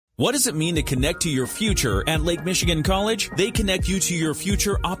What does it mean to connect to your future at Lake Michigan College? They connect you to your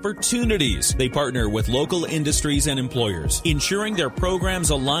future opportunities. They partner with local industries and employers, ensuring their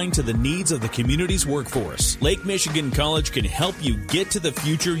programs align to the needs of the community's workforce. Lake Michigan College can help you get to the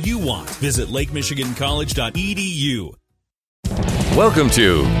future you want. Visit lakemichigancollege.edu. Welcome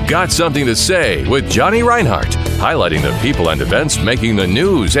to Got Something to Say with Johnny Reinhardt, highlighting the people and events making the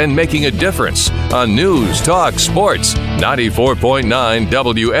news and making a difference on News Talk Sports 94.9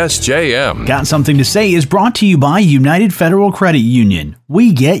 WSJM. Got Something to Say is brought to you by United Federal Credit Union.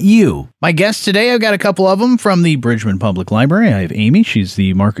 We get you. My guests today, I've got a couple of them from the Bridgman Public Library. I have Amy. She's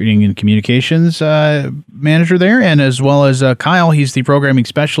the Marketing and Communications Manager there, and as well as Kyle. He's the Programming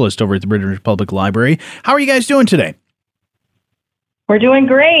Specialist over at the Bridgman Public Library. How are you guys doing today? We're doing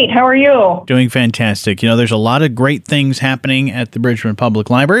great. How are you? Doing fantastic. You know, there's a lot of great things happening at the Bridgman Public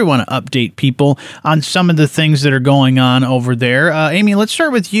Library. We want to update people on some of the things that are going on over there. Amy, let's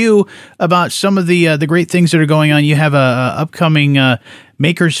start with you about some of the great things that are going on. You have a upcoming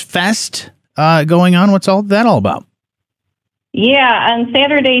Makers Fest going on. What's all that all about? Yeah, on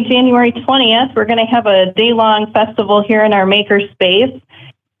Saturday, January 20th, we're going to have a day-long festival here in our maker space.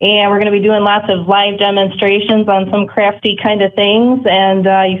 And we're going to be doing lots of live demonstrations on some crafty kind of things. And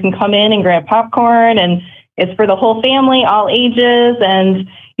you can come in and grab popcorn. And it's for the whole family, all ages. And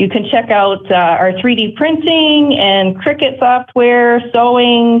you can check out our 3D printing and Cricut software,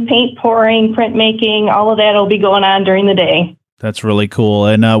 sewing, paint pouring, printmaking. All of that will be going on during the day. That's really cool.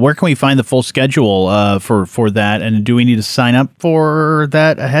 And where can we find the full schedule for that? And do we need to sign up for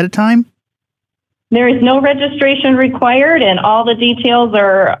that ahead of time? There is no registration required, and all the details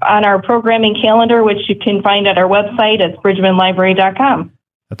are on our programming calendar, which you can find at our website at bridgmanlibrary.com.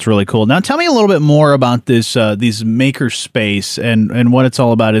 That's really cool. Now, tell me a little bit more about this maker space and what it's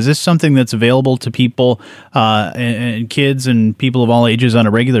all about. Is this something that's available to people and kids and people of all ages on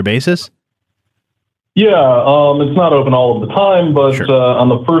a regular basis? Yeah, it's not open all of the time, but Sure. On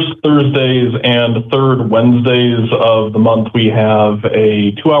the first Thursdays and third Wednesdays of the month, we have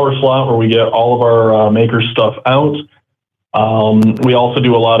a 2-hour slot where we get all of our maker stuff out. We also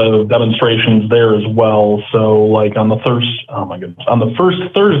do a lot of demonstrations there as well. So, like on the first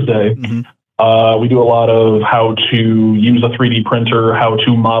Thursday, we do a lot of how to use a 3D printer, how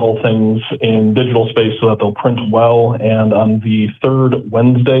to model things in digital space so that they'll print well. And on the third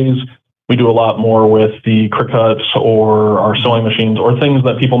Wednesdays, we do a lot more with the Cricut or our sewing machines or things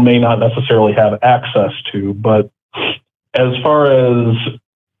that people may not necessarily have access to. But as far as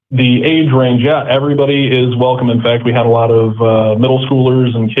the age range, yeah, everybody is welcome. In fact, we had a lot of middle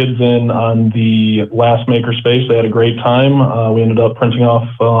schoolers and kids in on the last Makerspace. They had a great time. We ended up printing off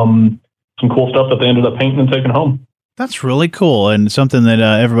some cool stuff that they ended up painting and taking home. That's really cool and something that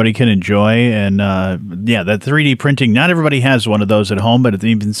everybody can enjoy. And yeah, that 3D printing, not everybody has one of those at home, but if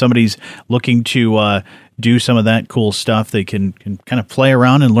even somebody's looking to do some of that cool stuff, they can kind of play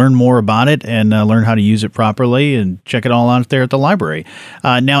around and learn more about it and learn how to use it properly and check it all out there at the library.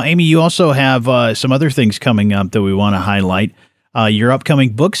 Now, Amy, you also have some other things coming up that we want to highlight. Your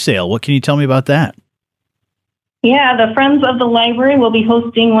upcoming book sale. What can you tell me about that? Yeah, the Friends of the Library will be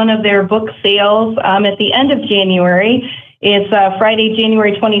hosting one of their book sales at the end of January. It's Friday,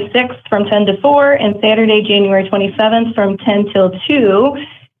 January 26th from 10 to 4 and Saturday, January 27th from 10 till 2.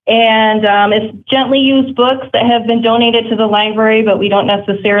 And it's gently used books that have been donated to the library, but we don't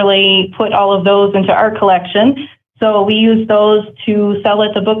necessarily put all of those into our collection. So we use those to sell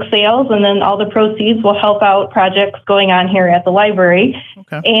at the book sales, and then all the proceeds will help out projects going on here at the library.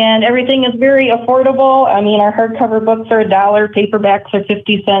 Okay. And everything is very affordable. I mean, our hardcover books are $1, paperbacks are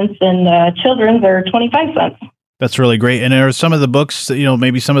 50 cents, and children's are 25 cents. That's really great. And are some of the books,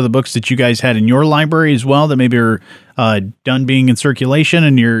 maybe some of the books that you guys had in your library as well that maybe are done being in circulation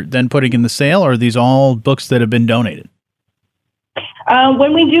and you're then putting in the sale, or are these all books that have been donated?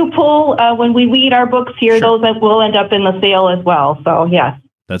 When we do pull, when we weed our books here, Sure. those that will end up in the sale as well. So, yes.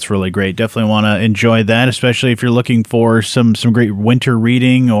 That's really great. Definitely want to enjoy that, especially if you're looking for some great winter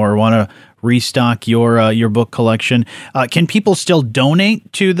reading or want to restock your book collection. Can people still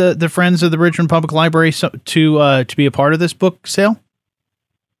donate to the Friends of the Bridgman Public Library to be a part of this book sale?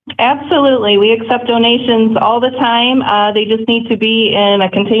 Absolutely. We accept donations all the time. They just need to be in a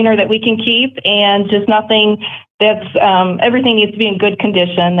container that we can keep, and just nothing that's, everything needs to be in good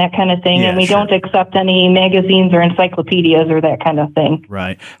condition, that kind of thing. Yeah, and we sure. don't accept any magazines or encyclopedias or that kind of thing.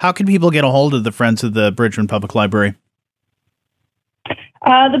 Right. How can people get a hold of the Friends of the Bridgman Public Library?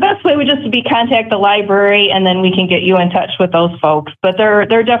 The best way would just be contact the library, and then we can get you in touch with those folks. But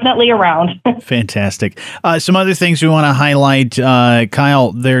they're definitely around. Fantastic. Some other things we want to highlight.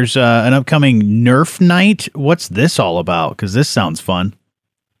 Kyle, there's an upcoming Nerf night. What's this all about? Because this sounds fun.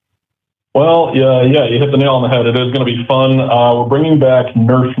 Well, yeah, you hit the nail on the head. It is going to be fun. We're bringing back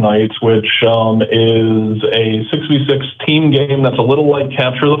Nerf Nights, which is a 6v6 team game that's a little like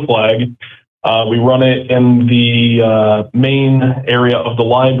Capture the Flag. We run it in the main area of the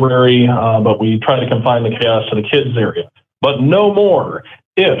library, but we try to confine the chaos to the kids area. But no more.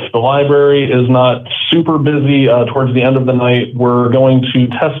 If the library is not super busy towards the end of the night, we're going to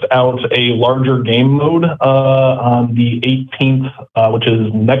test out a larger game mode on the 18th, which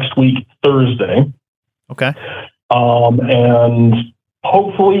is next week, Thursday. Okay. And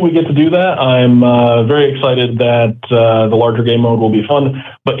hopefully we get to do that. I'm very excited that the larger game mode will be fun.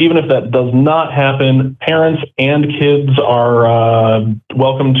 But even if that does not happen, parents and kids are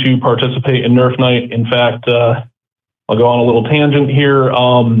welcome to participate in Nerf Night. In fact, I'll go on a little tangent here.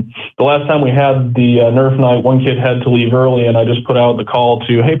 The last time we had the Nerf Night, one kid had to leave early, and I just put out the call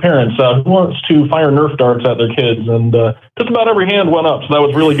to, hey, parents, who wants to fire Nerf darts at their kids? And just about every hand went up, so that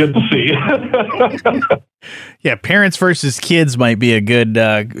was really good to see. Yeah, parents versus kids might be a good,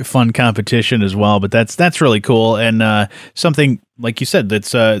 fun competition as well, but that's really cool, and something, like you said,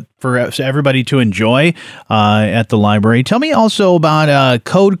 that's for everybody to enjoy at the library. Tell me also about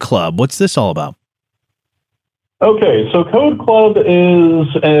Code Club. What's this all about? Okay, so Code Club is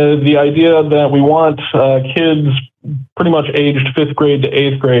the idea that we want kids pretty much aged 5th grade to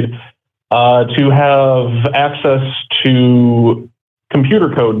 8th grade to have access to computer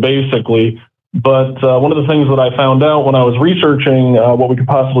code, basically. But one of the things that I found out when I was researching what we could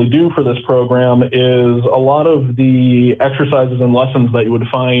possibly do for this program is a lot of the exercises and lessons that you would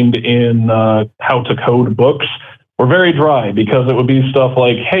find in how to code books were very dry, because it would be stuff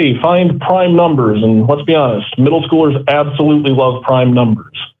like, hey, find prime numbers. And let's be honest, middle schoolers absolutely love prime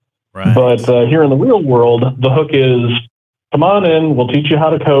numbers. Right. But here in the real world, the hook is, come on in, we'll teach you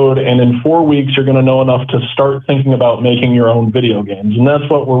how to code, and in 4 weeks, you're going to know enough to start thinking about making your own video games. And that's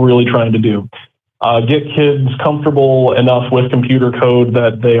what we're really trying to do. Get kids comfortable enough with computer code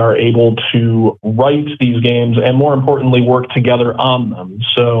that they are able to write these games and, more importantly, work together on them.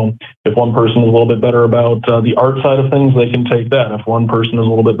 So if one person is a little bit better about the art side of things, they can take that. If one person is a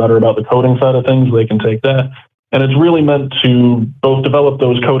little bit better about the coding side of things, they can take that. And it's really meant to both develop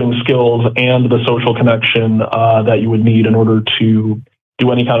those coding skills and the social connection that you would need in order to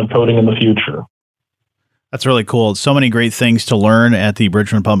do any kind of coding in the future. That's really cool. So many great things to learn at the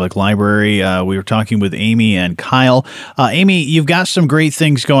Bridgman Public Library. We were talking with Amy and Kyle. Amy, you've got some great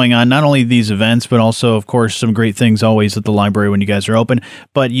things going on, not only these events, but also, of course, some great things always at the library when you guys are open.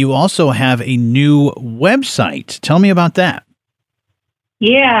 But you also have a new website. Tell me about that.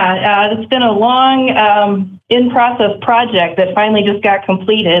 Yeah, it's been a long in-process project that finally just got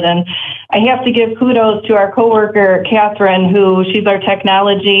completed. And I have to give kudos to our coworker, Catherine, she's our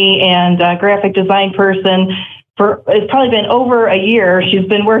technology and graphic design person. It's probably been over a year. She's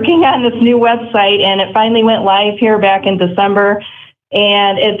been working on this new website, and it finally went live here back in December.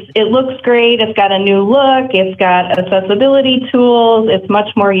 And it looks great. It's got a new look. It's got accessibility tools. It's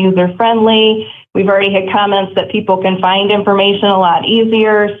much more user-friendly. We've already had comments that people can find information a lot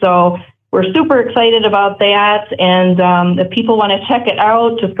easier. So we're super excited about that. And if people want to check it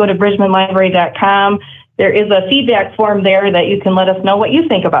out, just go to bridgmanlibrary.com. There is a feedback form there that you can let us know what you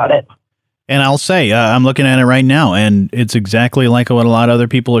think about it. And I'll say, I'm looking at it right now, and it's exactly like what a lot of other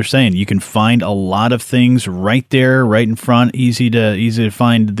people are saying. You can find a lot of things right there, right in front. Easy to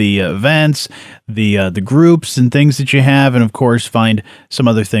find the events, the groups and things that you have, and of course find some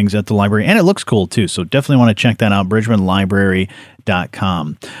other things at the library. And it looks cool too, so definitely want to check that out.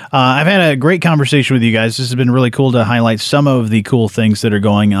 BridgmanLibrary.com. I've had a great conversation with you guys. This has been really cool to highlight some of the cool things that are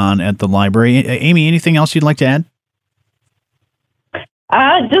going on at the library. Amy, anything else you'd like to add?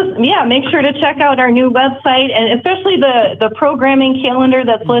 Make sure to check out our new website, and especially the programming calendar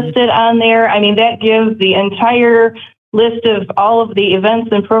that's listed on there. I mean, that gives the entire list of all of the events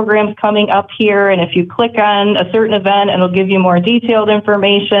and programs coming up here. And if you click on a certain event, it'll give you more detailed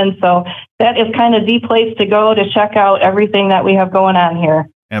information. So that is kind of the place to go to check out everything that we have going on here.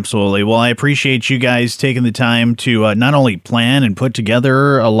 Absolutely. Well, I appreciate you guys taking the time to not only plan and put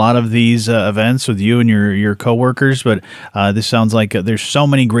together a lot of these events with you and your coworkers, but this sounds like there's so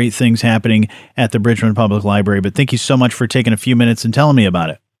many great things happening at the Bridgman Public Library. But thank you so much for taking a few minutes and telling me about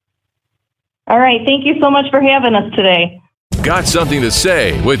it. All right. Thank you so much for having us today. Got Something to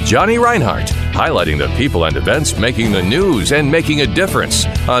Say with Johnny Reinhardt, highlighting the people and events making the news and making a difference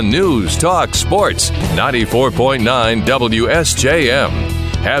on News Talk Sports 94.9 WSJM.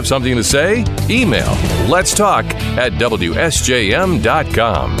 Have something to say? Email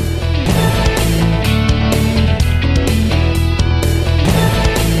letstalk@WSJM.com.